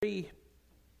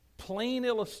plain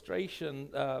illustration,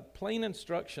 plain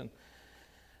instruction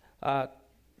to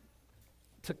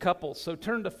couples. So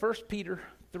turn to 1 Peter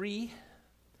 3,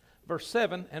 verse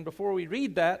 7. And before we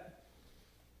read that,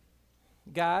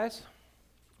 guys,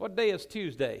 what day is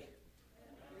Tuesday?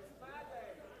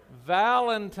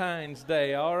 Valentine's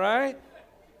Day, all right?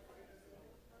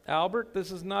 Albert,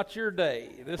 this is not your day.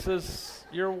 This is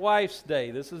your wife's day.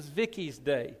 This is Vicky's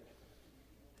day.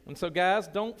 And so, guys,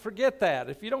 don't forget that.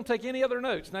 If you don't take any other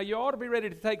notes, now you ought to be ready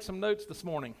to take some notes this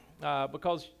morning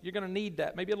because you're going to need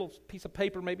that. Maybe a little piece of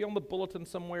paper, maybe on the bulletin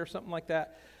somewhere, something like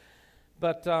that.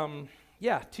 But,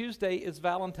 yeah, Tuesday is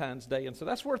Valentine's Day, and so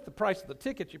that's worth the price of the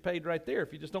ticket you paid right there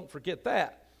if you just don't forget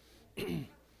that.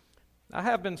 I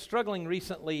have been struggling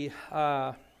recently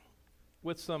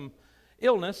with some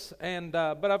illness, and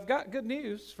but I've got good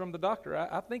news from the doctor.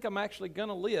 I think I'm actually going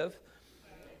to live.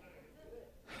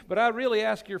 But I really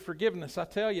ask your forgiveness. I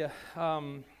tell you,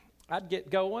 I'd get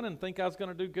going and think I was going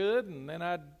to do good, and then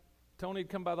Tony'd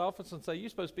come by the office and say, "You're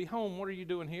supposed to be home. What are you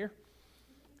doing here?"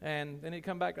 And then he'd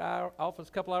come back to our office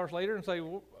a couple hours later and say,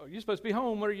 "Well, you're supposed to be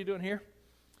home. What are you doing here?"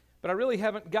 But I really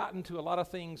haven't gotten to a lot of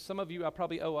things. Some of you I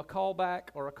probably owe a call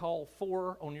back or a call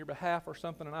for on your behalf or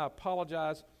something, and I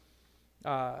apologize.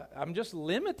 I'm just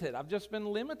limited. I've just been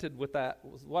limited with that,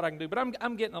 with what I can do. But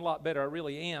I'm getting a lot better. I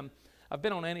really am. I've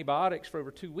been on antibiotics for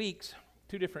over 2 weeks,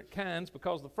 2 different kinds,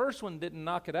 because the first one didn't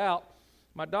knock it out.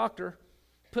 My doctor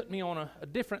put me on a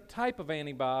different type of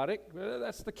antibiotic.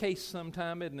 That's the case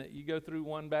sometime, isn't it? You go through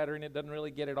one battery and it doesn't really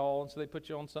get it all, and so they put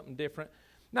you on something different.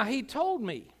 Now, he told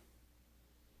me,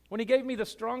 when he gave me the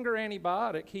stronger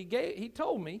antibiotic, he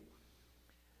told me,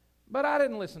 but I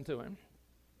didn't listen to him.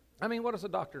 I mean, what does a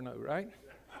doctor know, right?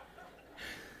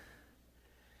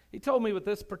 He told me with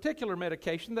this particular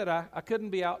medication that I couldn't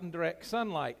be out in direct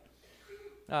sunlight,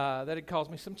 that it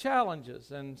caused me some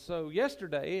challenges. And so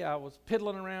yesterday I was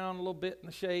piddling around a little bit in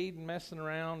the shade and messing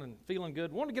around and feeling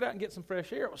good. Wanted to get out and get some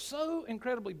fresh air. It was so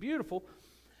incredibly beautiful.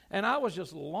 And I was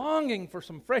just longing for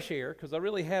some fresh air because I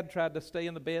really had tried to stay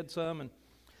in the bed some. And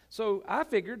so I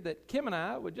figured that Kim and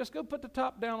I would just go put the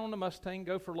top down on the Mustang,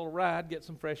 go for a little ride, get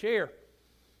some fresh air.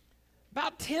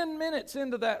 About 10 minutes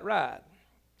into that ride,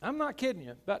 I'm not kidding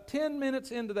you, about 10 minutes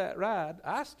into that ride,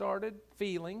 I started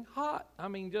feeling hot. I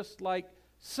mean, just like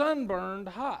sunburned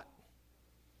hot.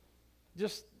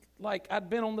 Just like I'd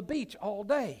been on the beach all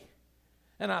day.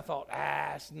 And I thought,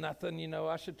 it's nothing,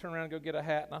 I should turn around and go get a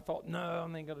hat. And I thought, no,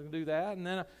 I'm not going to do that. And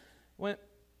then I went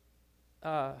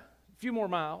a few more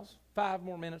miles, 5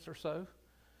 more minutes or so.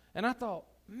 And I thought,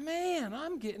 man,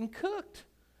 I'm getting cooked.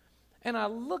 And I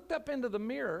looked up into the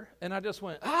mirror, and I just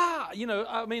went,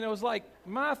 it was like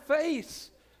my face.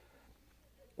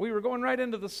 We were going right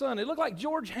into the sun. It looked like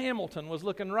George Hamilton was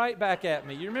looking right back at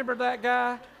me. You remember that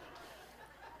guy?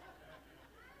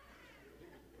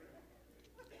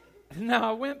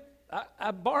 Now,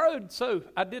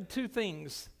 I did 2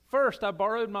 things. First, I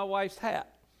borrowed my wife's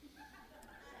hat.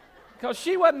 Because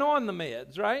she wasn't on the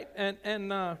meds, right? And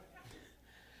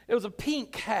it was a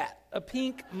pink hat, a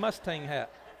pink Mustang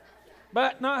hat.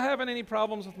 But not having any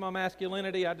problems with my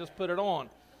masculinity, I just put it on.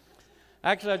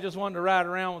 Actually, I just wanted to ride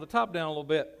around with the top down a little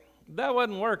bit. That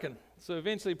wasn't working. So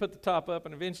eventually I put the top up,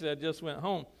 and eventually I just went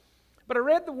home. But I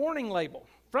read the warning label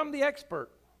from the expert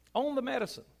on the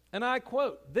medicine. And I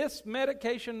quote, "This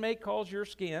medication may cause your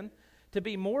skin to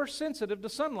be more sensitive to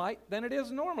sunlight than it is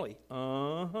normally."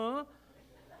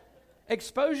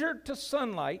 Exposure to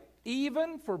sunlight,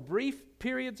 even for brief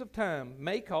periods of time,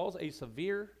 may cause a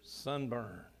severe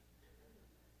sunburn.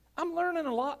 I'm learning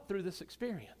a lot through this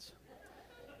experience.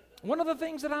 One of the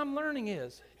things that I'm learning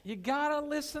is you got to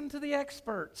listen to the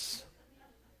experts.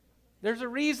 There's a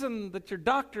reason that your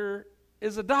doctor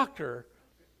is a doctor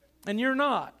and you're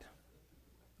not.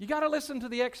 You got to listen to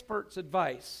the experts'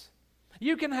 advice.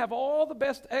 You can have all the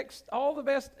best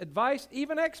advice,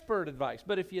 even expert advice,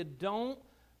 but if you don't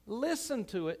listen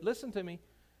to it, listen to me,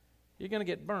 you're going to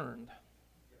get burned.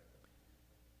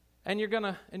 And you're going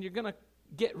to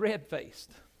get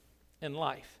red-faced in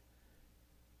life.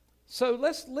 So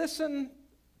let's listen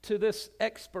to this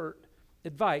expert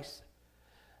advice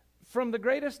from the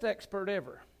greatest expert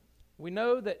ever. We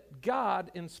know that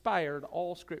God inspired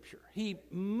all Scripture. He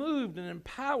moved and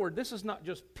empowered. This is not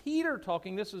just Peter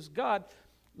talking. This is God.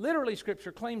 Literally,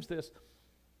 Scripture claims this,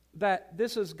 that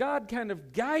this is God kind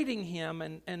of guiding him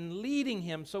and leading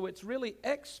him. So it's really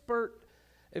expert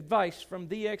advice from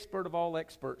the expert of all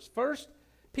experts. 1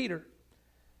 Peter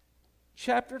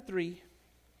chapter 3,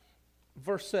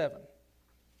 verse 7.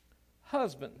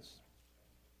 Husbands,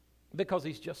 because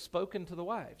he's just spoken to the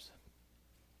wives.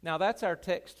 Now that's our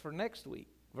text for next week,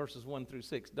 verses 1 through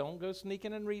 6. Don't go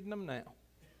sneaking and reading them now.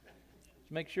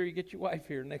 So make sure you get your wife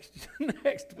here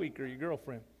next week, or your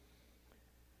girlfriend.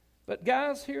 But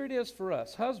guys, here it is for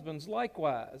us. Husbands,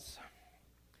 likewise,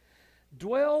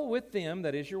 dwell with them,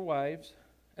 that is your wives.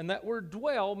 And that word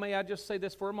dwell, may I just say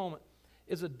this for a moment,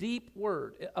 is a deep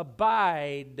word.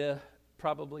 Abide,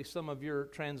 probably some of your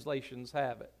translations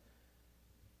have it.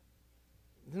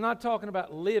 It's not talking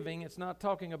about living. It's not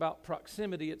talking about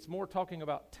proximity. It's more talking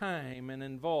about time and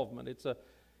involvement.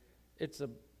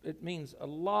 It means a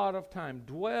lot of time.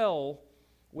 Dwell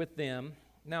with them.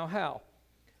 Now how?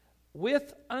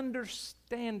 With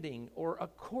understanding, or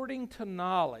according to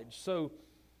knowledge. So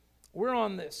we're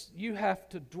on this. You have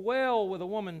to dwell with a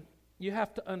woman. You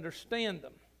have to understand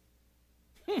them.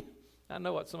 I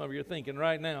know what some of you are thinking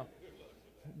right now.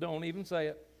 Don't even say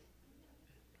it.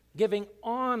 Giving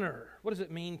honor. What does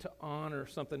it mean to honor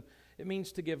something? It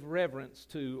means to give reverence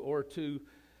to, or to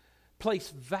place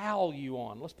value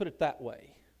on. Let's put it that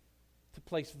way. To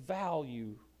place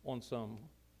value on someone.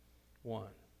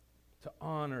 To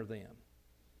honor them.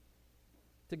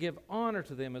 To give honor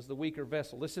to them as the weaker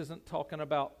vessel. This isn't talking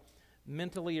about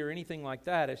mentally or anything like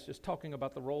that. It's just talking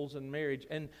about the roles in marriage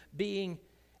and being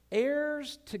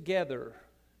heirs together,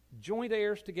 joint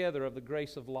heirs together of the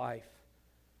grace of life,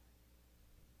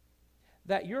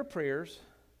 that your prayers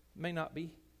may not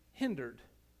be hindered.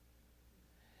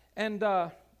 And,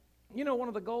 one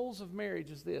of the goals of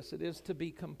marriage is this. It is to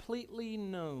be completely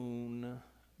known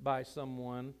by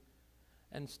someone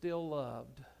and still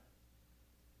loved.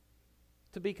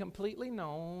 To be completely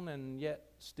known and yet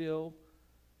still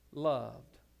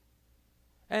loved.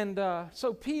 And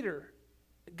so Peter,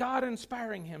 God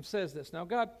inspiring him, says this. Now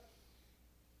God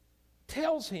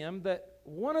tells him that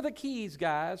one of the keys,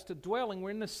 guys, to dwelling, we're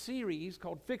in this series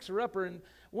called Fixer Upper, and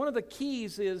one of the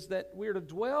keys is that we're to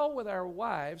dwell with our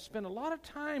wives, spend a lot of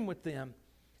time with them,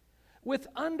 with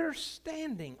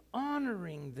understanding,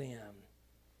 honoring them.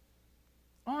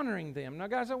 Honoring them. Now,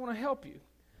 guys, I want to help you,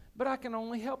 but I can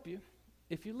only help you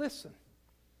if you listen.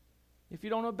 If you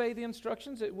don't obey the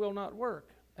instructions, it will not work.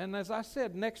 And as I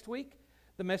said, next week,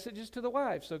 the message is to the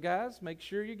wives. So, guys, make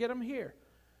sure you get them here.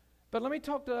 But let me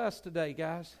talk to us today,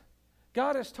 guys.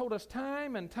 God has told us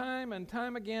time and time and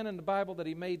time again in the Bible that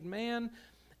He made man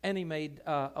and He made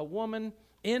a woman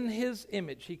in His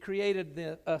image. He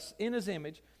created us in His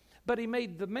image, but He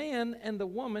made the man and the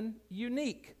woman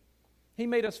unique. He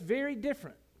made us very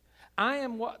different. I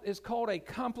am what is called a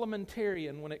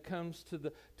complementarian when it comes to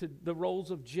the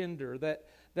roles of gender,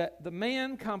 that the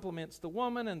man complements the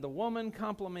woman and the woman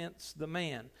complements the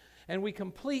man. And we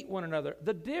complete one another.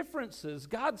 The differences,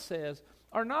 God says,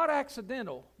 are not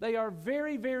accidental. They are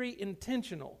very, very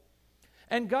intentional.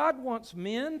 And God wants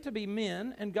men to be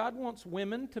men, and God wants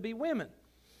women to be women.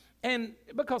 And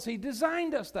because He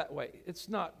designed us that way. It's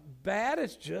not bad,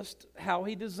 it's just how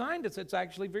He designed us. It's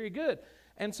actually very good.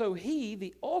 And so He,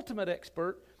 the ultimate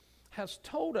expert, has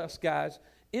told us, guys,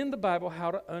 in the Bible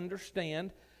how to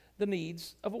understand the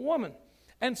needs of a woman.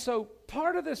 And so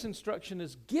part of this instruction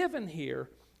is given here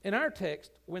in our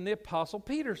text when the Apostle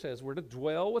Peter says we're to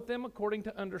dwell with them according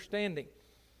to understanding.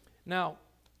 Now,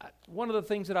 one of the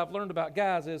things that I've learned about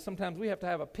guys is sometimes we have to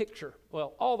have a picture.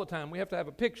 Well, all the time we have to have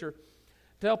a picture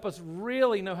to help us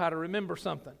really know how to remember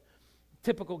something.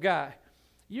 Typical guy.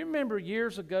 You remember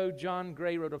years ago, John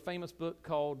Gray wrote a famous book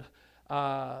called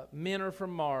Men Are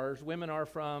From Mars, Women Are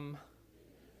From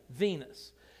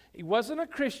Venus. He wasn't a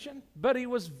Christian, but he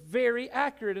was very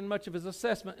accurate in much of his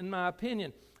assessment, in my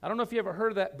opinion. I don't know if you ever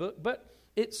heard of that book, but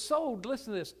it sold,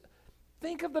 listen to this,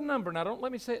 think of the number, now don't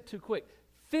let me say it too quick,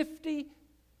 50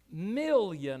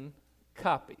 million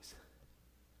copies.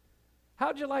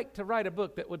 How'd you like to write a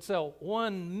book that would sell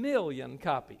 1 million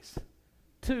copies?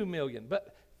 2 million,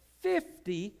 but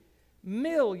 50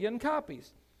 million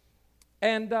copies.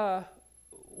 And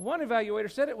one evaluator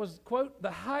said it was, quote,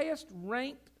 the highest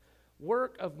ranked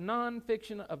work of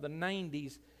nonfiction of the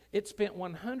 90s. It spent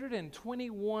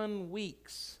 121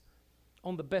 weeks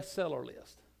on the bestseller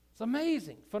list. It's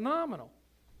amazing, phenomenal.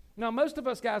 Now, most of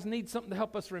us guys need something to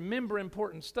help us remember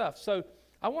important stuff. So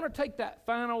I want to take that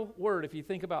final word. If you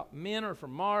think about men are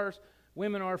from Mars,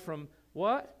 women are from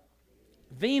what?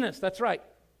 Venus, that's right.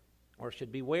 Or it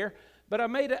should be where? But I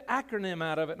made an acronym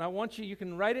out of it, and I want you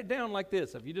can write it down like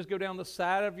this. If you just go down the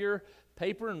side of your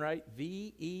paper and write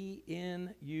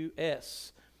VENUS.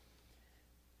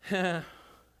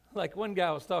 Like one guy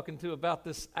I was talking to about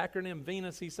this acronym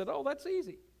Venus, he said, oh, that's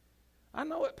easy. I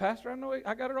know it, Pastor. I know it.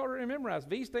 I got it already memorized.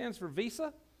 V stands for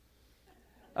Visa.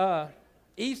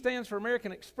 E stands for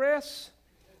American Express.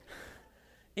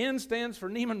 N stands for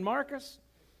Neiman Marcus.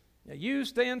 U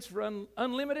stands for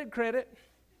unlimited credit.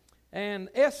 And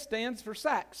S stands for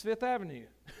Saks, Fifth Avenue.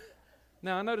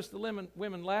 Now, I noticed the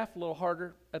women laughed a little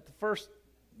harder at the first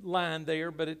line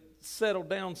there, but it settled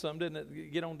down some, didn't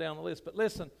it? Get on down the list. But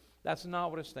listen, that's not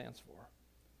what it stands for.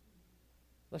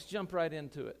 Let's jump right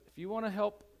into it. If you want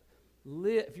to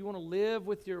live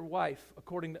with your wife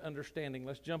according to understanding,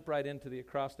 let's jump right into the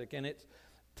acrostic. And it's,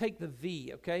 take the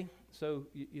V, okay? So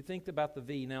you think about the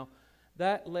V. Now,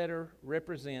 that letter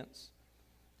represents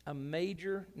a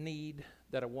major need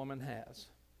that a woman has.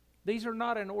 These are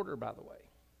not in order, by the way.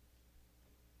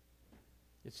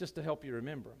 It's just to help you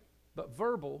remember them. But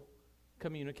verbal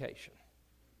communication.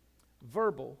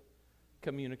 Verbal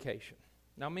communication.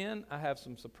 Now, men, I have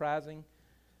some surprising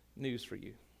news for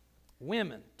you.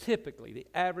 Women, typically, the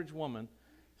average woman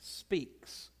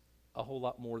speaks a whole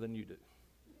lot more than you do.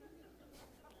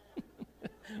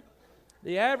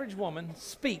 The average woman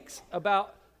speaks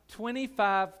about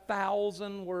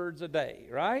 25,000 words a day,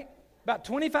 right? About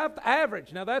 25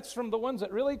 average. Now, that's from the ones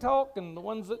that really talk, and the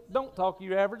ones that don't talk,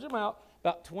 you average them out.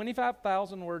 About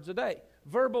 25,000 words a day.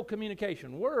 Verbal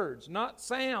communication. Words, not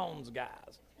sounds,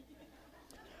 guys.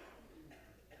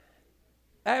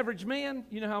 Average man,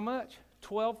 you know how much?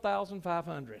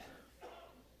 12,500.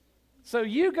 So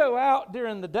you go out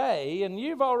during the day, and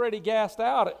you've already gassed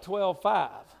out at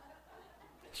 12,500.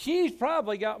 She's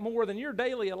probably got more than your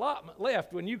daily allotment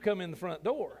left when you come in the front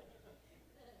door.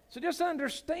 So just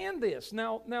understand this.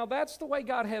 Now that's the way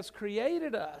God has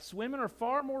created us. Women are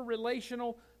far more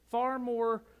relational, far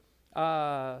more,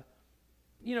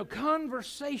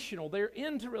 conversational. They're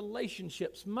into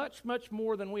relationships much, much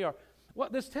more than we are.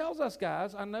 What this tells us,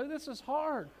 guys, I know this is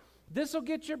hard. This will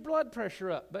get your blood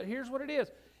pressure up, but here's what it is.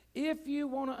 If you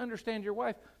want to understand your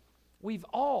wife, we've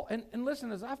all, and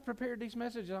listen, as I've prepared these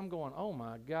messages, I'm going, oh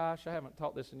my gosh, I haven't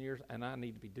taught this in years, and I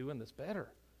need to be doing this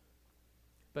better.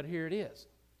 But here it is.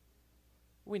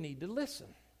 We need to listen.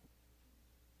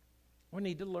 We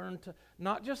need to learn to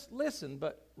not just listen,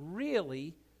 but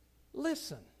really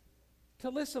listen. To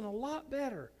listen a lot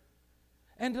better.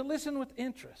 And to listen with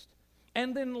interest.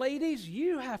 And then, ladies,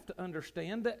 you have to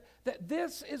understand that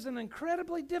this is an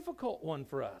incredibly difficult one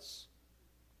for us.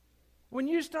 When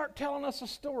you start telling us a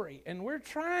story, and we're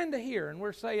trying to hear, and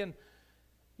we're saying,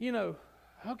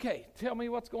 okay, tell me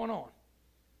what's going on.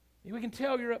 We can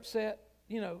tell you're upset.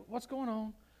 What's going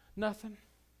on? Nothing.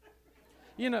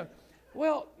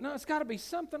 Well, no, it's got to be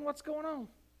something. What's going on?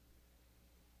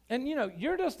 And,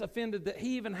 you're just offended that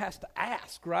he even has to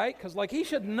ask, right? Because, he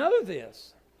should know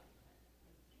this.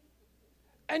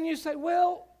 And you say,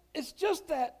 well, it's just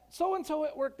that so-and-so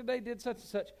at work today did such and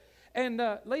such. And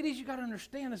ladies, you got to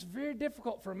understand, it's very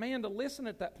difficult for a man to listen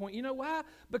at that point. You know why?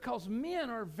 Because men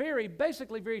are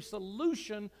very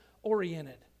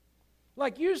solution-oriented.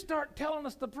 You start telling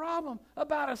us the problem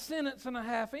about a sentence and a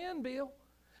half in, Bill.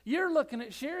 You're looking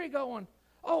at Sherry going,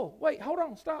 oh, wait, hold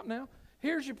on, stop now.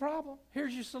 Here's your problem.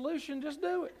 Here's your solution. Just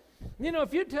do it.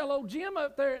 If you tell old Jim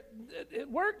up there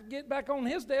at work to get back on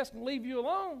his desk and leave you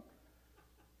alone.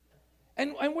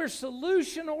 And we're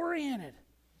solution-oriented.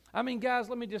 I mean, guys,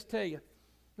 let me just tell you.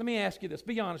 Let me ask you this.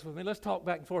 Be honest with me. Let's talk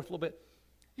back and forth a little bit.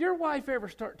 Your wife ever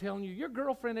start telling you, your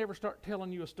girlfriend ever start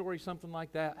telling you a story, something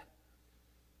like that?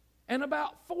 And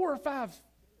about 4 or 5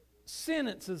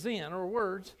 sentences in, or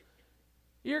words,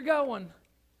 you're going,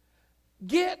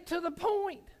 get to the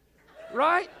point.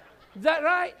 Right? Is that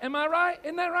right? Am I right?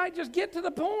 Isn't that right? Just get to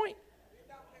the point.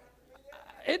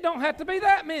 It don't have to be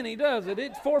that many, does it?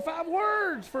 It's 4 or 5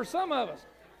 words for some of us.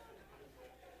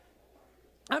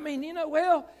 I mean,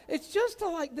 it's just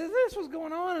this was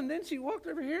going on, and then she walked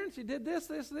over here and she did this,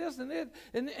 and it,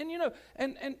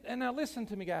 and now listen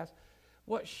to me, guys.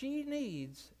 What she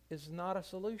needs is not a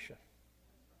solution.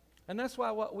 And that's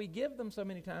why what we give them so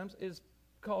many times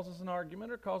causes an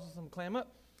argument or causes them to clam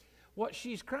up. What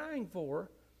she's crying for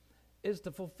is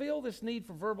to fulfill this need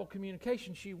for verbal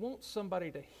communication. She wants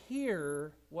somebody to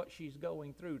hear what she's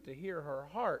going through, to hear her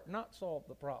heart, not solve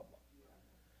the problem.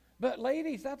 But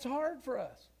ladies, that's hard for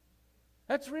us.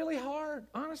 That's really hard.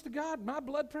 Honest to God, my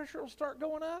blood pressure will start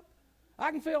going up. I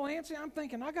can feel antsy. I'm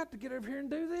thinking, I got to get over here and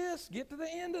do this, get to the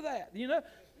end of that. Does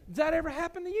that ever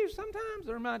happen to you sometimes?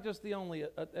 Or am I just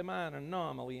am I an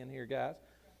anomaly in here, guys?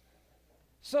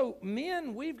 So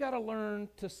men, we've got to learn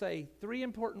to say 3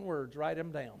 important words. Write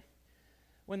them down.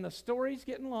 When the story's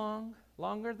getting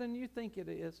longer than you think it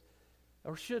is,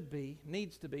 or should be,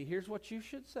 needs to be, here's what you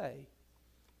should say.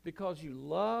 Because you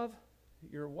love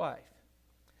your wife.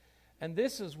 And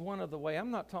this is one of the way,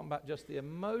 I'm not talking about just the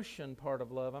emotion part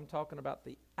of love, I'm talking about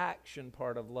the action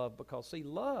part of love. Because, see,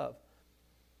 love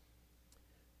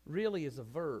really is a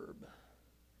verb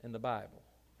in the Bible.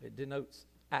 It denotes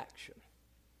action.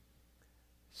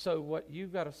 So what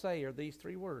you've got to say are these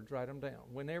 3 words. Write them down.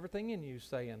 When everything in you is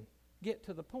saying, get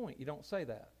to the point. You don't say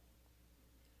that.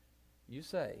 You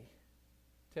say,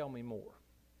 tell me more.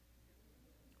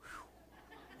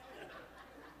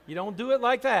 You don't do it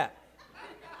like that.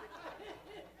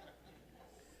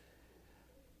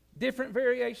 Different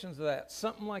variations of that.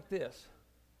 Something like this.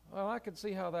 Well, I can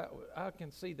see I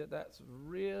can see that that's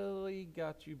really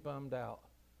got you bummed out.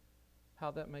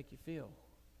 How'd that make you feel?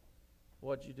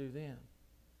 What'd you do then?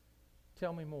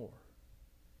 Tell me more.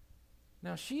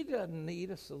 Now, she doesn't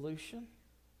need a solution.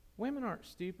 Women aren't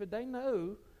stupid. They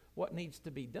know what needs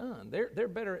to be done. They're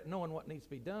better at knowing what needs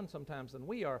to be done sometimes than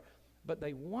we are, but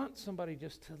they want somebody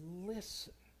just to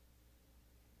listen,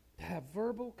 to have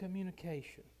verbal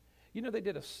communication. You know, they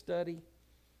did a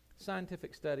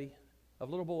scientific study of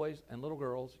little boys and little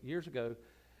girls years ago.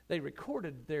 They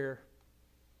recorded their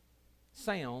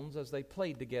sounds as they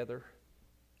played together,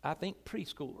 I think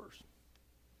preschoolers.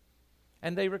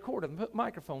 And they recorded them, put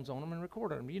microphones on them and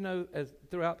recorded them. You know, as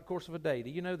throughout the course of a day, do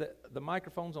you know that the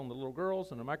microphones on the little girls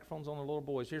and the microphones on the little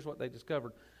boys, here's what they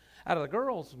discovered. Out of the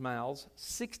girls' mouths,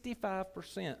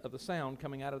 65% of the sound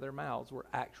coming out of their mouths were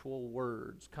actual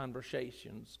words,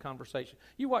 conversation.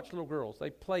 You watch little girls,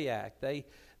 they play act,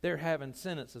 they're having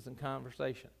sentences and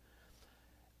conversation.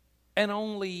 And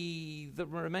only the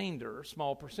remainder,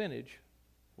 small percentage,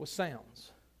 was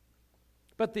sounds.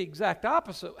 But the exact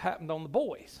opposite happened on the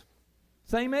boys.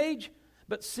 Same age,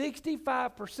 but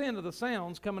 65% of the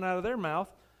sounds coming out of their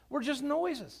mouth were just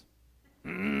noises.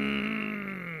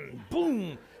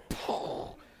 Boom.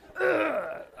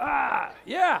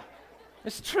 Yeah.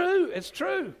 It's true. It's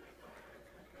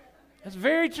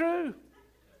very true.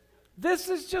 This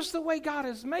is just the way God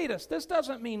has made us. This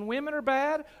doesn't mean women are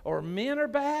bad or men are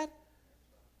bad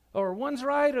or one's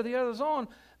right or the other's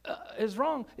is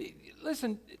wrong.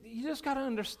 Listen, you just got to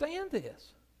understand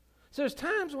this. So there's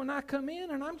times when I come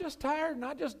in and I'm just tired and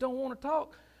I just don't want to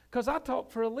talk because I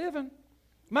talk for a living.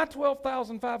 My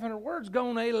 12,500 words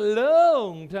gone a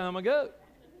long time ago.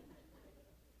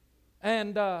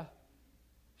 And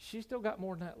she's still got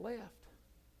more than that left.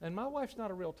 And my wife's not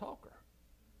a real talker.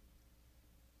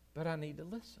 But I need to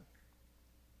listen.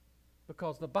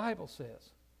 Because the Bible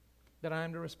says that I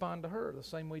am to respond to her the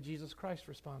same way Jesus Christ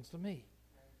responds to me.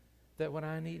 That when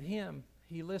I need Him,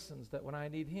 He listens. That when I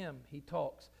need Him, He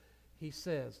talks. He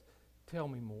says, tell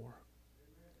me more.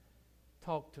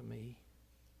 Talk to me.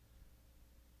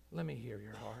 Let me hear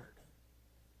your heart.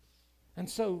 And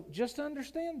so just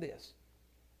understand this.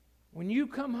 When you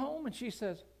come home and she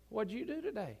says, what'd you do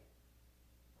today?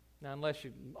 Now, unless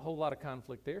you a whole lot of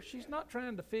conflict there, she's not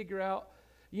trying to figure out,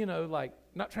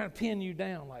 not trying to pin you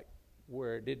down like,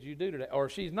 where did you do today? Or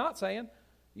she's not saying,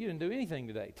 you didn't do anything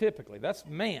today. Typically, that's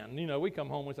man. We come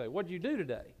home and say, what'd you do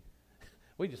today?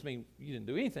 We just mean you didn't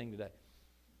do anything today.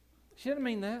 She didn't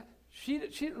mean that. She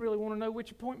didn't really want to know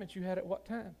which appointments you had at what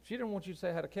time. She didn't want you to say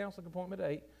I had a counseling appointment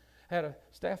at 8, had a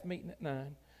staff meeting at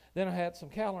 9, then I had some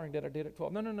calendaring that I did at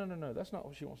 12. No. That's not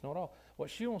what she wants to know at all. What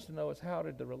she wants to know is how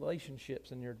did the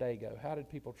relationships in your day go? How did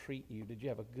people treat you? Did you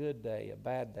have a good day, a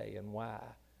bad day, and why?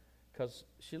 Because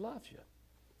she loves you.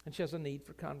 And she has a need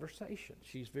for conversation.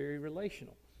 She's very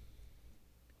relational.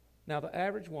 Now, the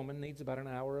average woman needs about an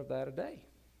hour of that a day.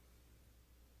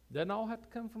 Doesn't all have to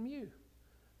come from you,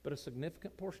 but a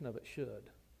significant portion of it should.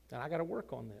 And I got to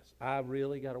work on this. I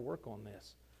really got to work on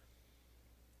this.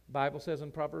 The Bible says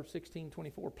in Proverbs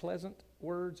 16:24, pleasant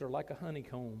words are like a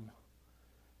honeycomb,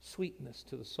 sweetness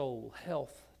to the soul,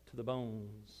 health to the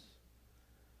bones.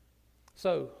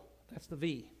 So that's the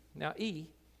V. Now E,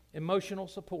 emotional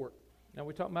support. Now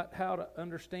we're talking about how to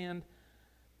understand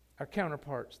our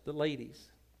counterparts, the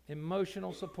ladies.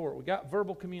 Emotional support. We got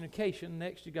verbal communication.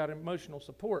 Next, you got emotional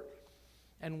support.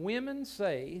 And women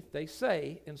say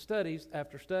in studies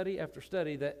after study after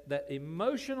study that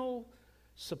emotional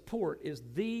support is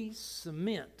the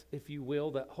cement, if you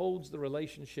will, that holds the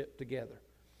relationship together.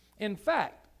 In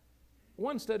fact,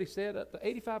 one study said that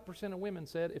 85% of women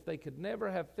said if they could never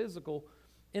have physical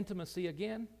intimacy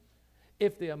again,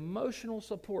 if the emotional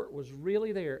support was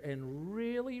really there and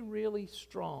really, really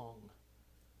strong,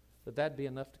 that'd be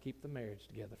enough to keep the marriage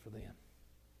together for them.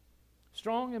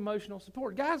 Strong emotional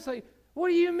support. Guys say, what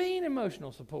do you mean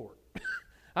emotional support?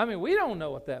 I mean, we don't know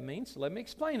what that means, so let me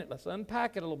explain it. Let's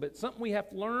unpack it a little bit. Something we have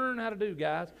to learn how to do,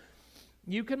 guys.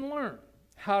 You can learn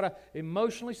how to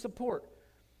emotionally support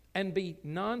and be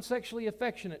non-sexually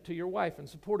affectionate to your wife and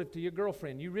supportive to your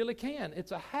girlfriend. You really can.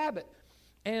 It's a habit.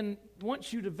 And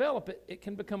once you develop it, it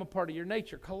can become a part of your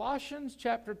nature. Colossians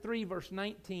chapter 3, verse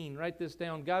 19. Write this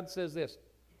down. God says this.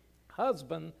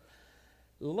 Husbands,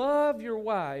 love your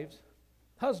wives,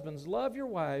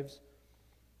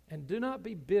 and do not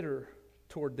be bitter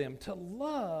toward them. To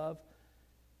love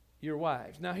your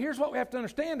wives. Now, here's what we have to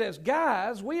understand as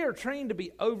guys, we are trained to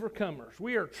be overcomers.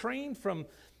 We are trained from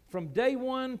day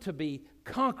one to be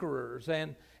conquerors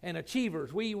and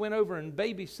achievers. We went over and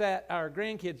babysat our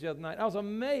grandkids the other night. I was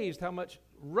amazed how much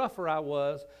rougher I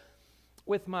was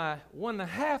with my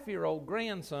 1.5-year-old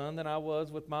grandson than I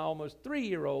was with my almost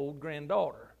 3-year-old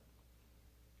granddaughter.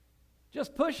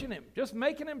 Just pushing him, just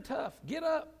making him tough. Get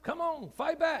up, come on,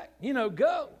 fight back.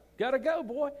 Go. Gotta go,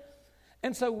 boy.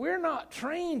 And so we're not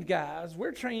trained, guys.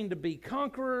 We're trained to be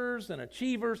conquerors and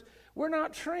achievers. We're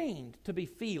not trained to be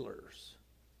feelers,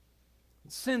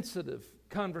 sensitive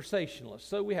conversationalists.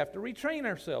 So we have to retrain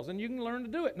ourselves, and you can learn to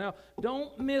do it. Now,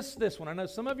 don't miss this one. I know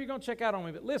some of you are going to check out on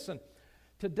me, but listen,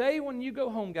 today when you go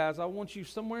home, guys, I want you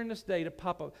somewhere in this day to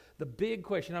pop up the big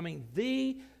question. I mean,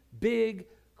 the big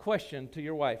question to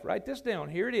your wife. Write this down.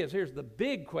 Here it is. Here's the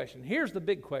big question. Here's the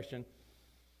big question.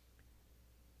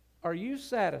 Are you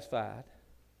satisfied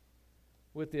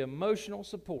with the emotional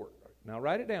support? Now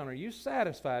write it down. Are you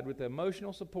satisfied with the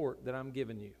emotional support that I'm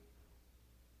giving you?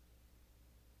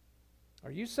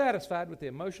 Are you satisfied with the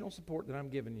emotional support that I'm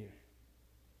giving you?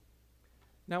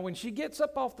 Now when she gets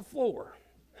up off the floor,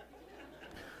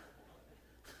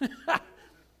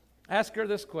 ask her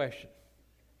this question.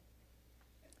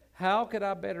 How could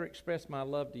I better express my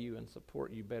love to you and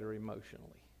support you better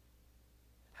emotionally?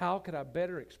 How could I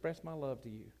better express my love to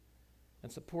you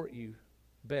and support you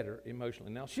better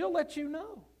emotionally? Now, she'll let you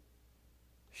know.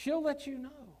 She'll let you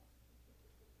know.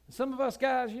 Some of us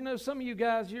guys, some of you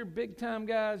guys, you're big-time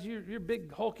guys. You're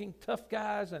big, hulking, tough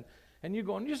guys, and you're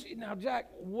going, now, Jack,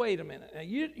 wait a minute. Now,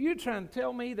 you're trying to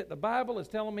tell me that the Bible is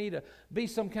telling me to be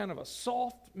some kind of a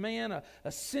soft man,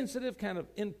 a sensitive, kind of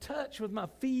in touch with my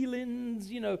feelings,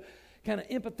 kind of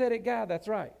empathetic guy. That's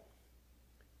right.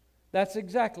 That's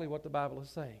exactly what the Bible is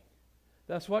saying.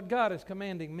 That's what God is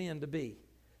commanding men to be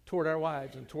toward our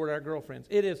wives and toward our girlfriends.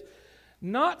 It is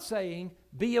not saying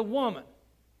be a woman,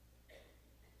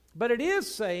 but it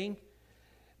is saying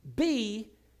be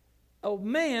a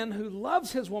man who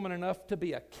loves his woman enough to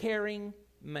be a caring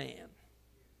man.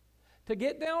 To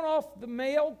get down off the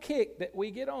male kick that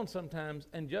we get on sometimes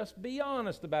and just be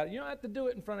honest about it. You don't have to do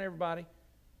it in front of everybody,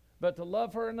 but to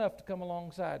love her enough to come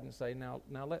alongside and say, now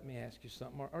let me ask you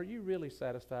something. Are you really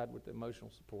satisfied with the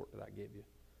emotional support that I give you?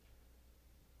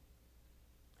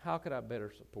 How could I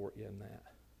better support you in that?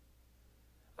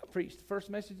 I preached the first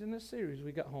message in this series.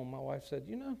 We got home. My wife said,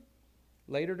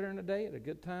 later during the day at a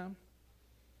good time,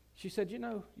 she said,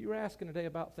 you were asking today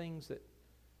about things that,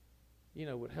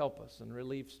 would help us and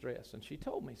relieve stress. And she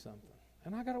told me something.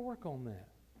 And I got to work on that.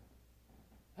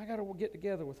 I got to get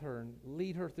together with her and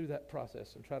lead her through that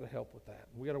process and try to help with that.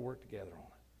 We got to work together on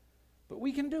it. But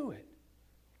we can do it.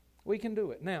 We can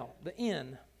do it. Now, the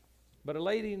N. But a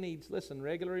lady needs,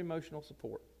 regular emotional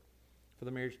support for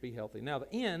the marriage to be healthy. Now,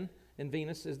 the N in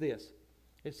Venus is this.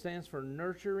 It stands for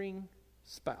nurturing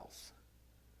spouse.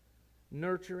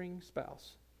 Nurturing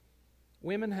spouse.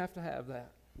 Women have to have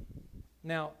that.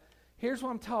 Now, here's what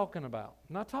I'm talking about.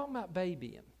 I'm not talking about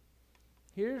babying.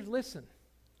 Listen.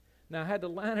 Now, I had to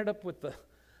line it up with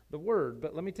the word,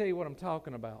 but let me tell you what I'm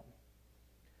talking about.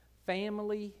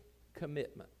 Family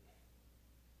commitment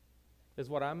is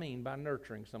what I mean by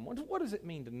nurturing someone. What does it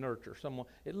mean to nurture someone?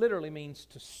 It literally means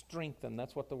to strengthen.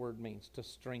 That's what the word means, to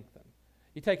strengthen.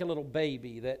 You take a little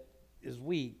baby that is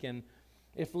weak, and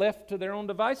if left to their own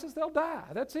devices, they'll die.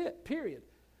 That's it, period.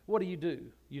 What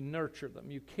do? You nurture them.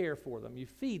 You care for them. You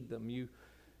feed them. You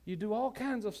do all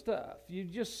kinds of stuff. You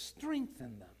just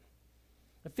strengthen them.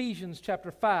 Ephesians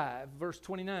chapter 5, verse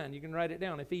 29. You can write it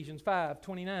down. Ephesians 5,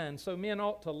 29. So men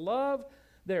ought to love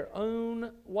their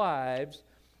own wives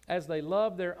as they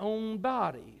love their own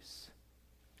bodies.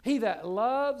 He that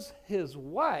loves his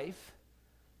wife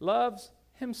loves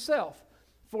himself.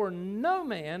 For no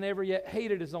man ever yet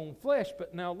hated his own flesh.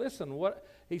 But now listen, what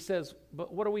he says,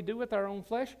 but what do we do with our own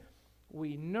flesh?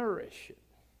 We nourish it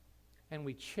and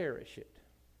we cherish it.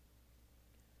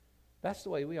 That's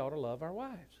the way we ought to love our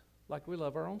wives, like we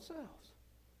love our own selves.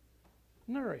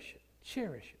 Nourish it,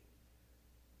 cherish it.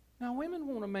 Now, women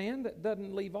want a man that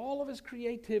doesn't leave all of his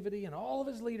creativity and all of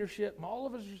his leadership and all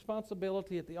of his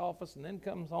responsibility at the office and then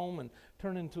comes home and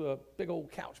turn into a big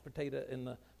old couch potato in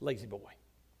the lazy boy.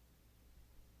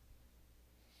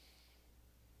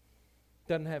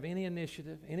 Doesn't have any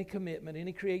initiative, any commitment,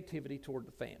 any creativity toward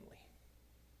the family.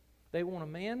 They want a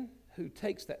man who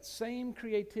takes that same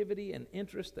creativity and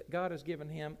interest that God has given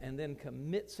him and then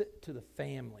commits it to the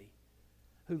family,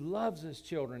 who loves his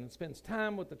children and spends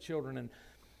time with the children and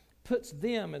puts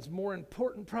them as more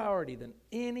important priority than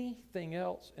anything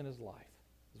else in his life,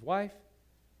 his wife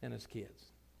and his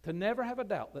kids. To never have a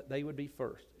doubt that they would be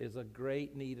first is a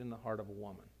great need in the heart of a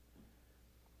woman.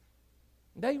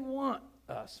 They want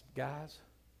us, guys,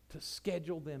 to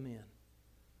schedule them in.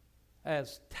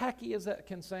 As tacky as that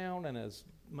can sound and as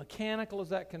mechanical as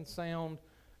that can sound,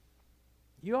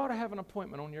 you ought to have an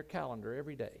appointment on your calendar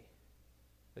every day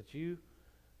that you,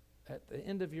 at the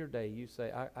end of your day, you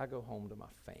say, I go home to my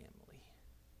family.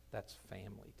 That's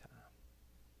family time.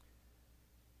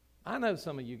 I know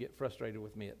some of you get frustrated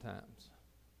with me at times.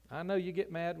 I know you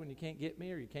get mad when you can't get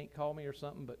me or you can't call me or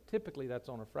something, but typically that's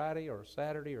on a Friday or a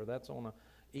Saturday or that's on a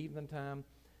evening time.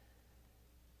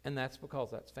 And that's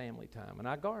because that's family time. And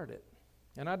I guard it.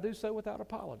 And I do so without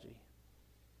apology.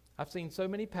 I've seen so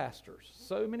many pastors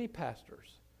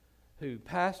who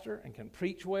pastor and can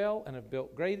preach well and have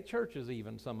built great churches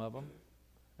even, some of them.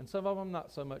 And some of them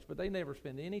not so much, but they never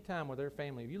spend any time with their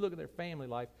family. If you look at their family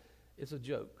life, it's a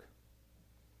joke.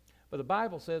 But the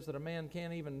Bible says that a man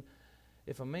can't even,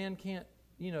 if a man can't,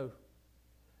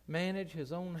 manage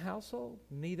his own household,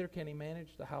 neither can he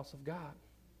manage the house of God.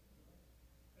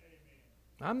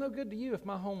 Amen. I'm no good to you if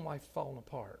my home life's falling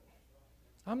apart.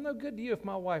 I'm no good to you if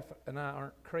my wife and I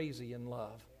aren't crazy in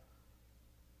love.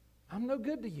 I'm no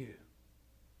good to you.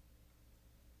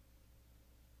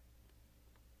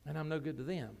 And I'm no good to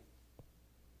them.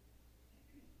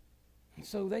 And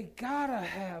so they gotta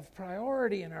have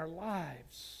priority in our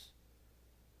lives.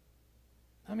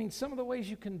 I mean, some of the ways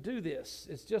you can do this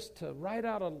is just to write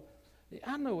out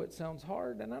I know it sounds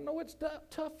hard, and I know it's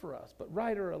tough for us, but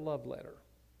write her a love letter.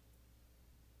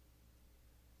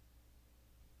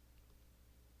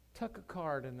 Tuck a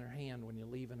card in their hand when you're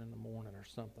leaving in the morning or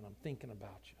something. I'm thinking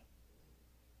about you.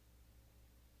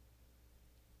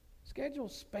 Schedule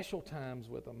special times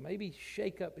with them. Maybe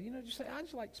shake up. Just say, I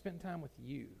just like to spend time with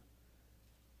you.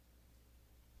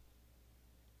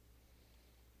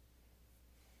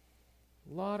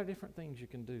 A lot of different things you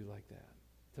can do like that.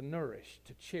 To nourish,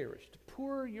 to cherish, to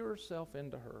pour yourself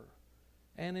into her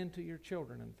and into your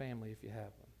children and family if you have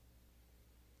them.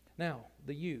 Now,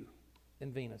 the you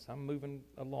in Venus. I'm moving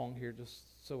along here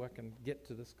just so I can get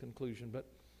to this conclusion. But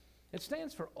it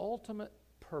stands for ultimate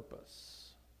purpose.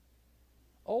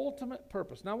 Ultimate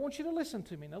purpose. Now, I want you to listen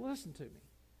to me. Now, listen to me.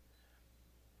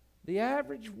 The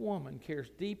average woman cares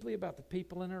deeply about the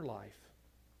people in her life,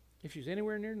 if she's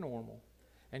anywhere near normal,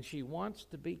 and she wants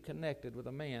to be connected with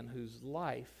a man whose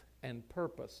life and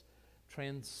purpose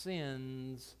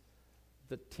transcends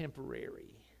the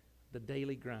temporary, the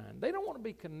daily grind. They don't want to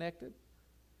be connected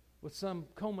with some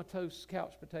comatose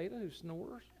couch potato who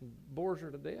snores and bores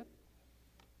her to death.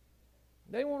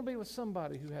 They want to be with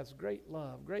somebody who has great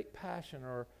love, great passion,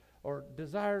 or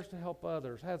desires to help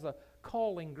others, has a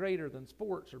calling greater than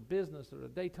sports or business or the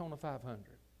Daytona 500.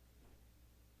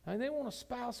 And they want a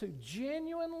spouse who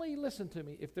genuinely, listen to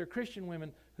me, if they're Christian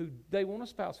women, they want a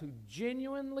spouse who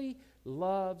genuinely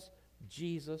loves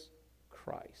Jesus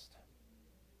Christ.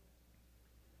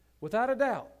 Without a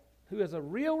doubt, who has a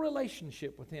real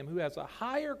relationship with Him, who has a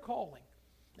higher calling,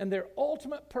 and their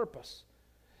ultimate purpose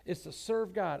is to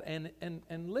serve God. And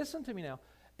listen to me now,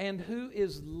 and who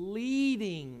is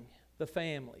leading the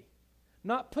family,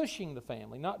 not pushing the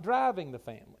family, not driving the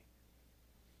family.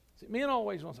 See, men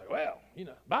always want to say, well,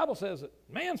 the Bible says that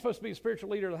man's supposed to be a spiritual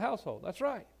leader of the household. That's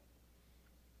right.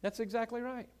 That's exactly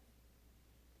right.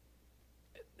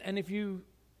 And if you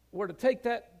were to take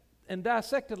that and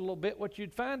dissect it a little bit, what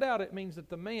you'd find out, it means that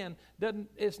the man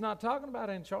it's not talking about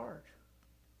in charge.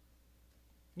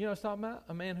 It's talking about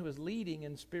a man who is leading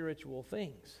in spiritual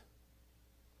things.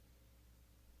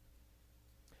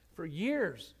 For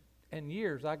years and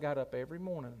years, I got up every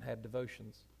morning and had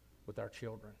devotions with our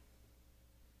children.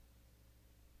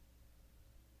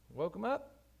 Woke them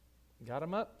up, got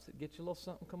them up, said, get you a little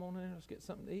something, come on in, let's get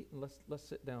something to eat, and let's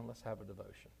sit down, let's have a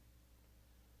devotion.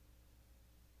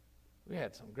 We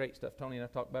had some great stuff. Tony and I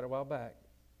talked about it a while back.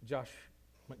 Josh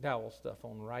McDowell's stuff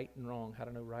on right and wrong, how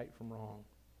to know right from wrong.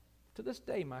 To this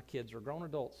day, my kids are grown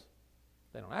adults.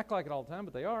 They don't act like it all the time,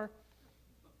 but they are.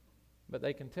 But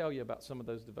they can tell you about some of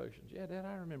those devotions. Yeah, Dad,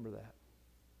 I remember that.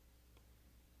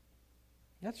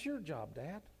 That's your job,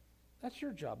 Dad. That's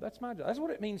your job. That's my job. That's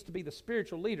what it means to be the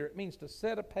spiritual leader. It means to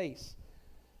set a pace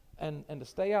and to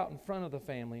stay out in front of the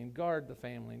family and guard the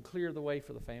family and clear the way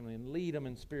for the family and lead them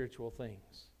in spiritual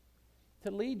things. To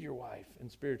lead your wife in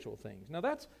spiritual things. Now,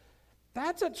 that's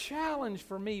a challenge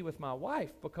for me with my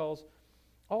wife because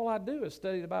all I do is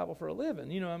study the Bible for a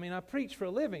living. I preach for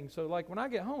a living. So, when I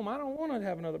get home, I don't want to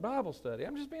have another Bible study.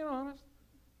 I'm just being honest.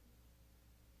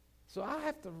 So I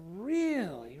have to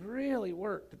really, really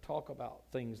work to talk about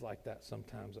things like that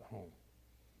sometimes at home.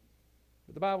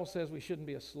 But the Bible says we shouldn't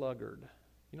be a sluggard.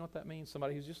 You know what that means?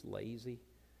 Somebody who's just lazy.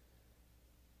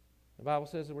 The Bible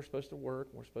says that we're supposed to work.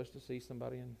 We're supposed to see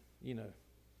somebody and,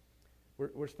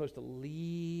 We're supposed to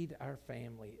lead our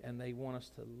family, and they want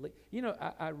us to lead. You know,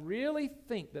 I really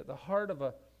think that the heart of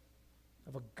a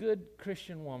good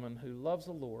Christian woman who loves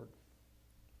the Lord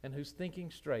and who's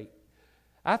thinking straight,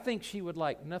 I think she would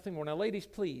like nothing more. Now, ladies,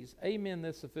 please, amen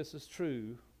this if this is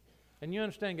true. And you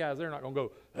understand, guys, they're not going to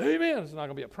go, amen. It's not going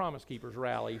to be a Promise Keepers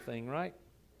rally thing, right?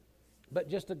 But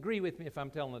just agree with me if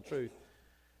I'm telling the truth.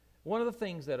 One of the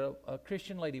things that a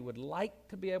Christian lady would like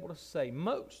to be able to say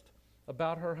most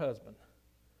about her husband,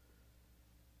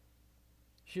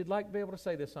 she'd like to be able to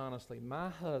say this honestly: my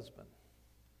husband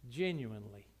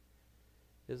genuinely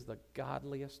is the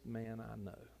godliest man I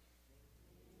know.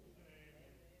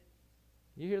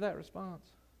 You hear that response?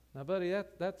 Now, buddy,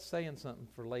 that's saying something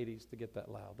for ladies to get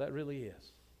that loud. That really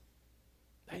is.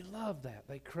 They love that.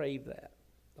 They crave that.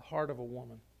 The heart of a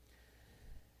woman.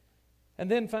 And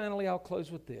then finally, I'll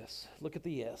close with this. Look at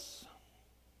the S.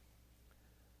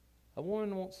 A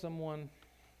woman wants someone.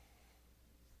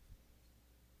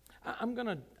 I'm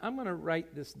gonna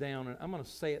write this down, and I'm gonna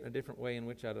say it in a different way in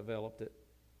which I developed it.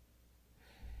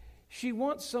 She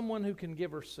wants someone who can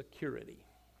give her security.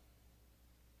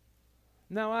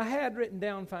 Now, I had written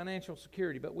down financial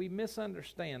security, but we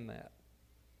misunderstand that.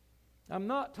 I'm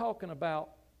not talking about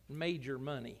major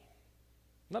money.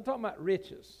 I'm not talking about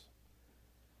riches.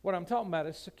 What I'm talking about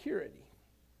is security.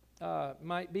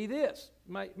 Might be this.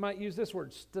 Might use this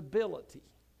word: stability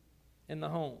in the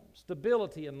home,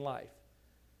 stability in life.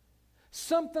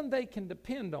 Something they can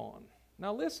depend on.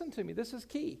 Now, listen to me. This is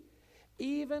key.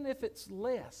 Even if it's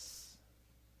less.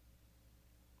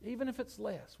 Even if it's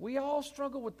less. We all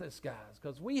struggle with this, guys,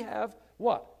 because we have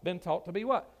what? Been taught to be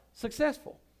what?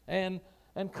 Successful and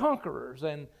conquerors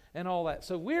and all that.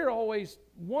 So we're always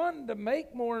wanting to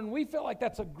make more, and we feel like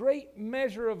that's a great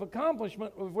measure of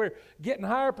accomplishment if we're getting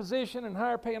higher position and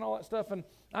higher pay and all that stuff. And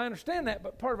I understand that,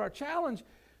 but part of our challenge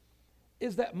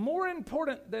is that more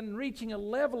important than reaching a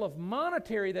level of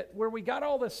monetary that where we got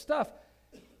all this stuff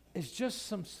is just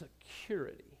some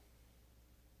security.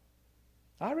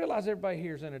 I realize everybody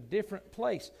here is in a different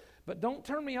place, but don't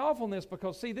turn me off on this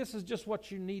because, see, this is just what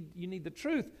you need. You need the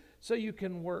truth so you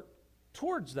can work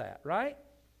towards that, right?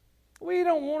 We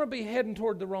don't want to be heading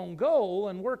toward the wrong goal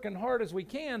and working hard as we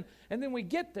can, and then we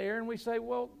get there and we say,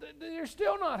 well, you're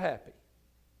still not happy.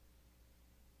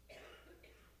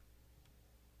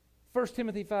 1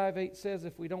 Timothy 5:8 says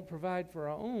if we don't provide for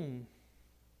our own,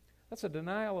 that's a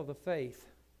denial of the faith.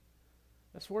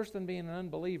 That's worse than being an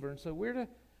unbeliever. And so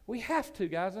we have to,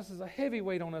 guys, this is a heavy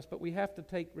weight on us, but we have to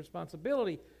take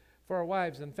responsibility for our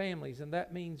wives and families, and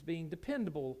that means being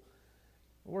dependable,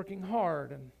 working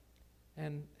hard,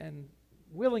 and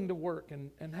willing to work,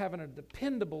 and having a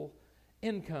dependable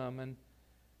income. And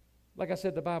like I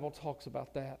said, the Bible talks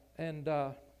about that. And,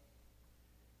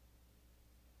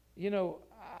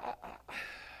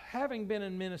 having been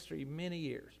in ministry many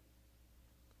years,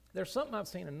 there's something I've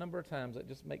seen a number of times that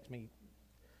just makes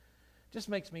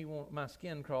me want my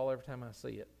skin crawl every time I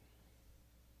see it.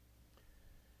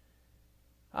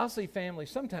 I'll see families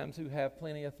sometimes who have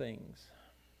plenty of things,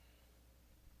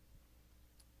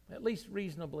 at least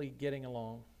reasonably getting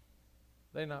along.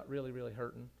 They're not really, really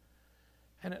hurting.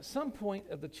 And at some point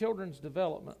of the children's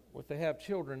development, if they have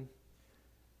children,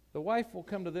 the wife will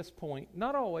come to this point,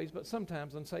 not always, but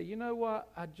sometimes, and say, you know what,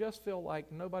 I just feel like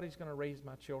nobody's going to raise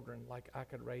my children like I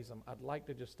could raise them. I'd like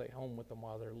to just stay home with them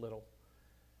while they're little.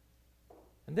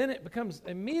 And then it becomes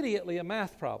immediately a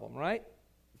math problem, right,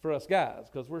 for us guys,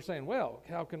 because we're saying, well,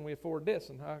 how can we afford this,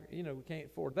 and how, we can't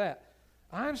afford that.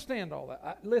 I understand all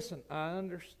that. I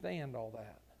understand all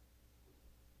that.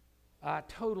 I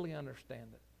totally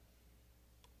understand it.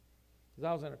 Because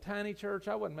I was in a tiny church,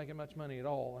 I wasn't making much money at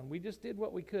all, and we just did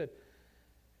what we could.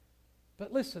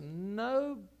 But listen,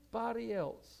 nobody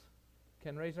else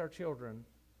can raise our children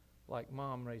like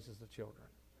Mom raises the children.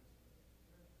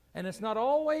 And it's not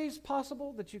always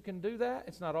possible that you can do that.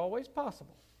 It's not always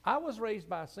possible. I was raised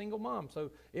by a single mom,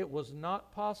 so it was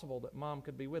not possible that Mom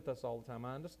could be with us all the time.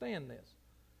 I understand this.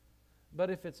 But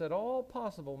if it's at all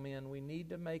possible, men, we need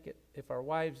to make it, if our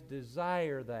wives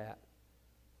desire that,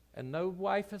 and no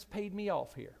wife has paid me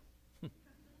off here,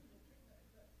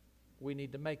 we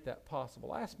need to make that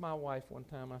possible. I asked my wife one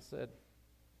time, I said,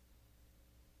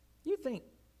 you think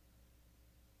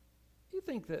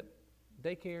that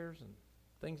daycares and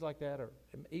things like that, or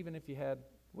even if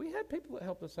we had people that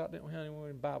helped us out, didn't we, honey, when we were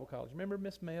in Bible college. Remember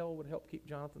Miss Mel would help keep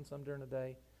Jonathan some during the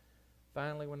day?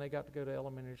 Finally, when they got to go to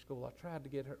elementary school, I tried to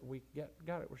get her, we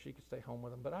got it where she could stay home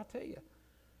with them. But I tell you,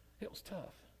 it was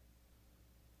tough.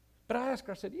 But I asked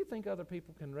her, I said, do you think other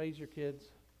people can raise your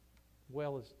kids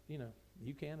well as,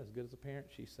 you can, as good as a parent?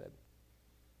 She said,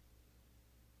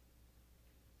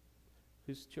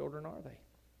 Whose children are they?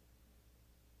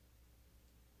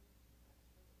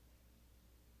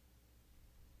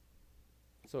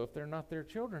 So if they're not their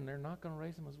children, they're not going to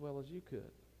raise them as well as you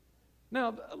could.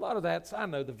 Now, a lot of that's, I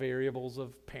know the variables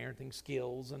of parenting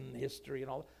skills and history and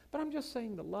all that, but I'm just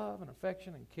saying the love and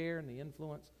affection and care and the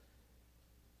influence.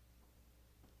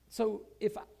 So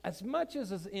if as much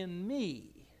as is in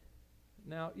me,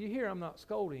 now you hear I'm not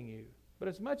scolding you, but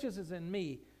as much as is in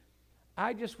me,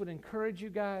 I just would encourage you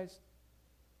guys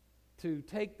to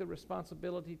take the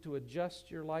responsibility to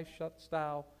adjust your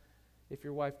lifestyle if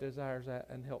your wife desires that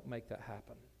and help make that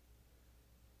happen.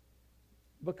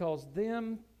 Because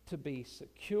them to be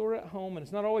secure at home, and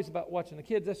it's not always about watching the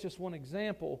kids, that's just one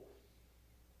example.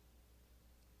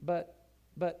 But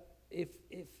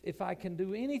if I can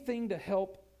do anything to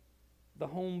help the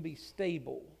home be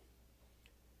stable,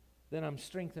 then I'm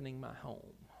strengthening my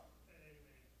home.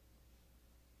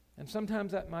 And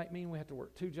sometimes that might mean we have to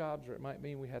work 2 jobs, or it might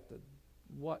mean we have to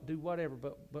do whatever,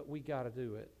 but we got to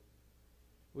do it.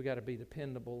 We got to be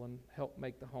dependable and help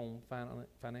make the home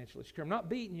financially secure. I'm not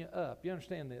beating you up. You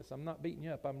understand this? I'm not beating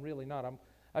you up. I'm really not.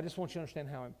 I just want you to understand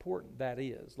how important that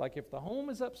is. Like if the home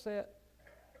is upset,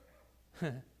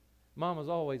 Mama's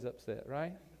always upset,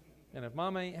 right? And if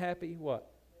Mama ain't happy, what?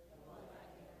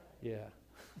 Yeah.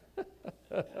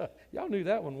 Y'all knew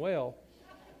that one well.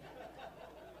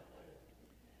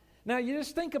 Now you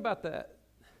just think about that.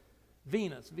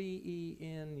 Venus,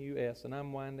 Venus, and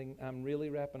I'm really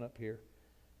wrapping up here.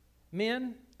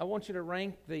 Men, I want you to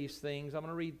rank these things. I'm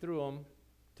going to read through them.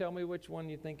 Tell me which one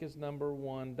you think is number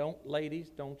 1. Ladies,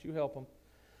 don't you help them.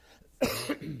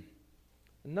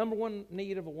 The number 1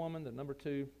 need of a woman, the number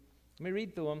 2. Let me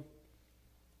read through them.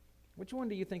 Which one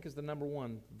do you think is the number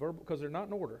 1? Verbal, because they're not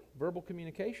in order. Verbal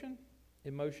communication,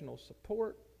 emotional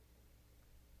support,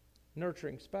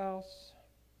 nurturing spouse,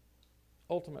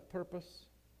 ultimate purpose,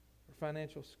 or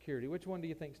financial security. Which one do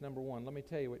you think is number 1? Let me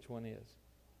tell you which one is.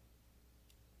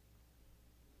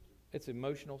 It's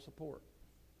emotional support.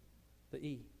 The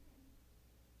E.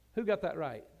 Who got that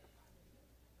right?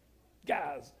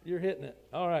 Guys, you're hitting it.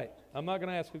 All right. I'm not going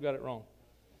to ask who got it wrong.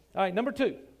 All right, number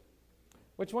 2.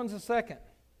 Which one's the second?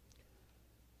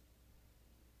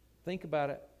 Think about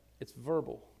it. It's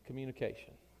verbal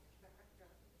communication.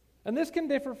 And this can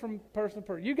differ from person to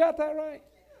person. You got that right?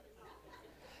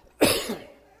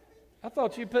 I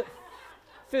thought you put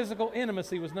physical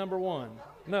intimacy was number 1.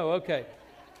 No, okay.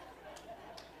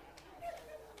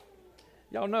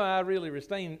 Y'all know I really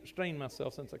restrain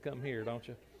myself since I come here, don't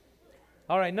you?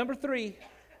 All right, number 3.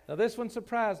 Now this one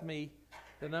surprised me.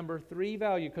 The number 3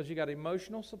 value, because you got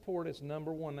emotional support is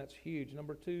number 1. That's huge.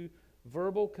 Number 2,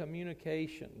 verbal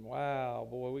communication. Wow,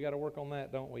 boy, we got to work on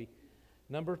that, don't we?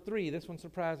 Number 3, this one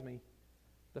surprised me.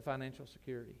 The financial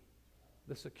security.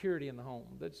 The security in the home.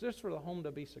 That's just for the home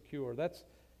to be secure. That's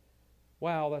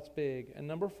big. And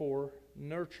number 4,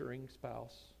 nurturing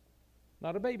spouse.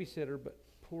 Not a babysitter, but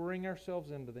pouring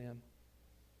ourselves into them.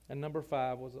 And number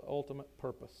 5 was the ultimate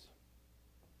purpose.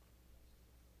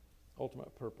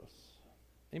 Ultimate purpose.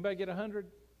 Anybody get 100?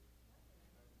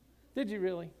 Did you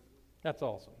really? That's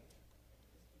awesome.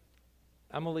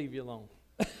 I'm going to leave you alone.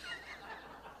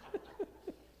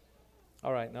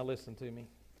 All right, now listen to me.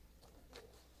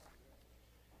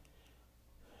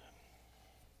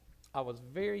 I was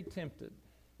very tempted,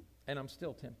 and I'm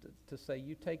still tempted, to say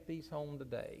you take these home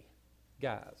today.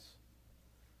 Guys,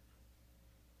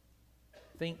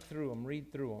 think through them,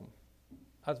 read through them.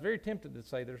 I was very tempted to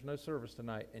say there's no service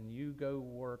tonight, and you go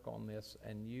work on this,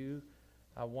 and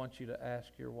I want you to ask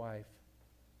your wife,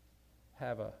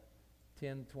 have a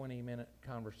 10, 20-minute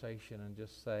conversation and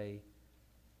just say,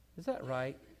 is that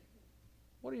right?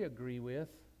 What do you agree with?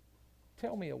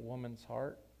 Tell me a woman's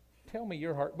heart. Tell me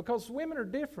your heart. Because women are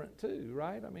different too,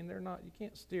 right? I mean, they're not, you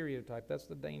can't stereotype. That's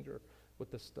the danger with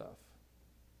this stuff.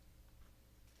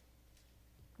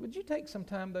 Would you take some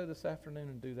time, though, this afternoon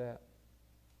and do that?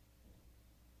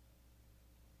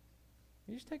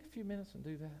 You just take a few minutes and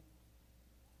do that.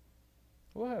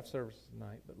 We'll have services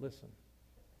tonight, but listen.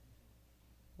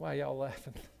 Why y'all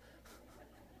laughing?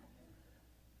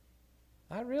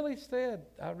 I really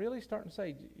starting to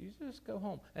say, you just go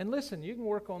home. And listen, you can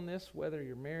work on this whether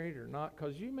you're married or not,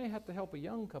 because you may have to help a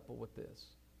young couple with this.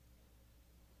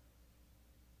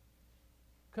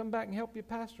 Come back and help your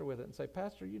pastor with it and say,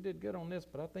 Pastor, you did good on this,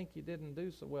 but I think you didn't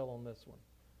do so well on this one.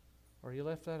 Or you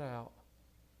left that out.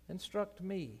 Instruct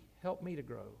me. Help me to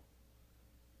grow.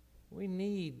 We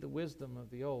need the wisdom of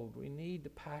the old. We need the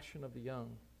passion of the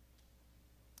young.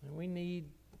 And we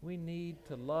need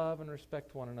to love and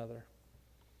respect one another.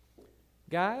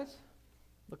 Guys,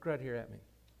 look right here at me.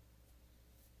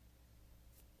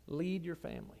 Lead your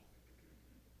family.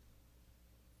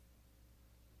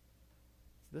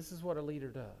 This is what a leader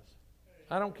does.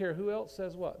 I don't care who else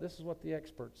says what. This is what the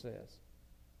expert says.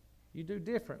 You do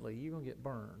differently, you're going to get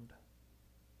burned.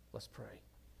 Let's pray.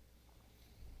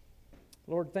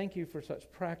 Lord, thank you for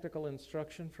such practical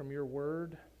instruction from your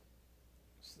word.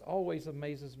 It always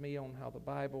amazes me on how the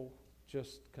Bible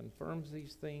just confirms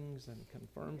these things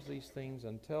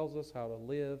and tells us how to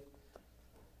live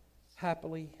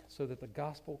happily so that the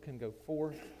gospel can go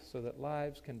forth, so that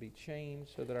lives can be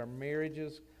changed, so that our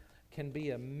marriages can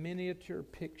be a miniature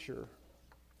picture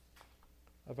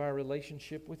of our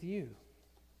relationship with you.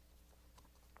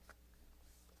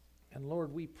 And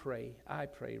Lord, I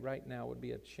pray right now would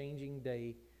be a changing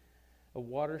day, a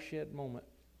watershed moment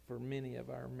for many of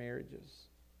our marriages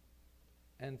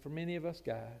and for many of us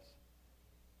guys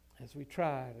as we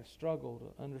try to struggle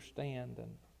to understand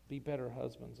and be better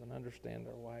husbands and understand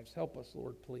our wives. Help us,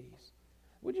 Lord, please.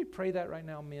 Would you pray that right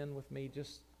now, men, with me,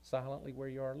 just silently where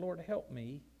you are? Lord, help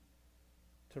me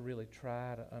to really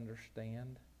try to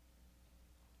understand,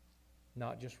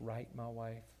 not just write my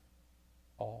wife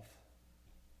off.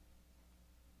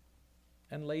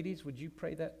 And ladies, would you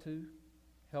pray that too?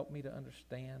 Help me to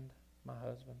understand my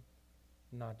husband,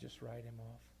 not just write him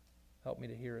off. Help me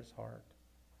to hear his heart.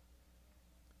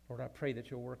 Lord, I pray that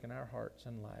you'll work in our hearts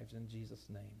and lives in Jesus'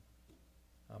 name.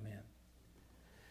 Amen.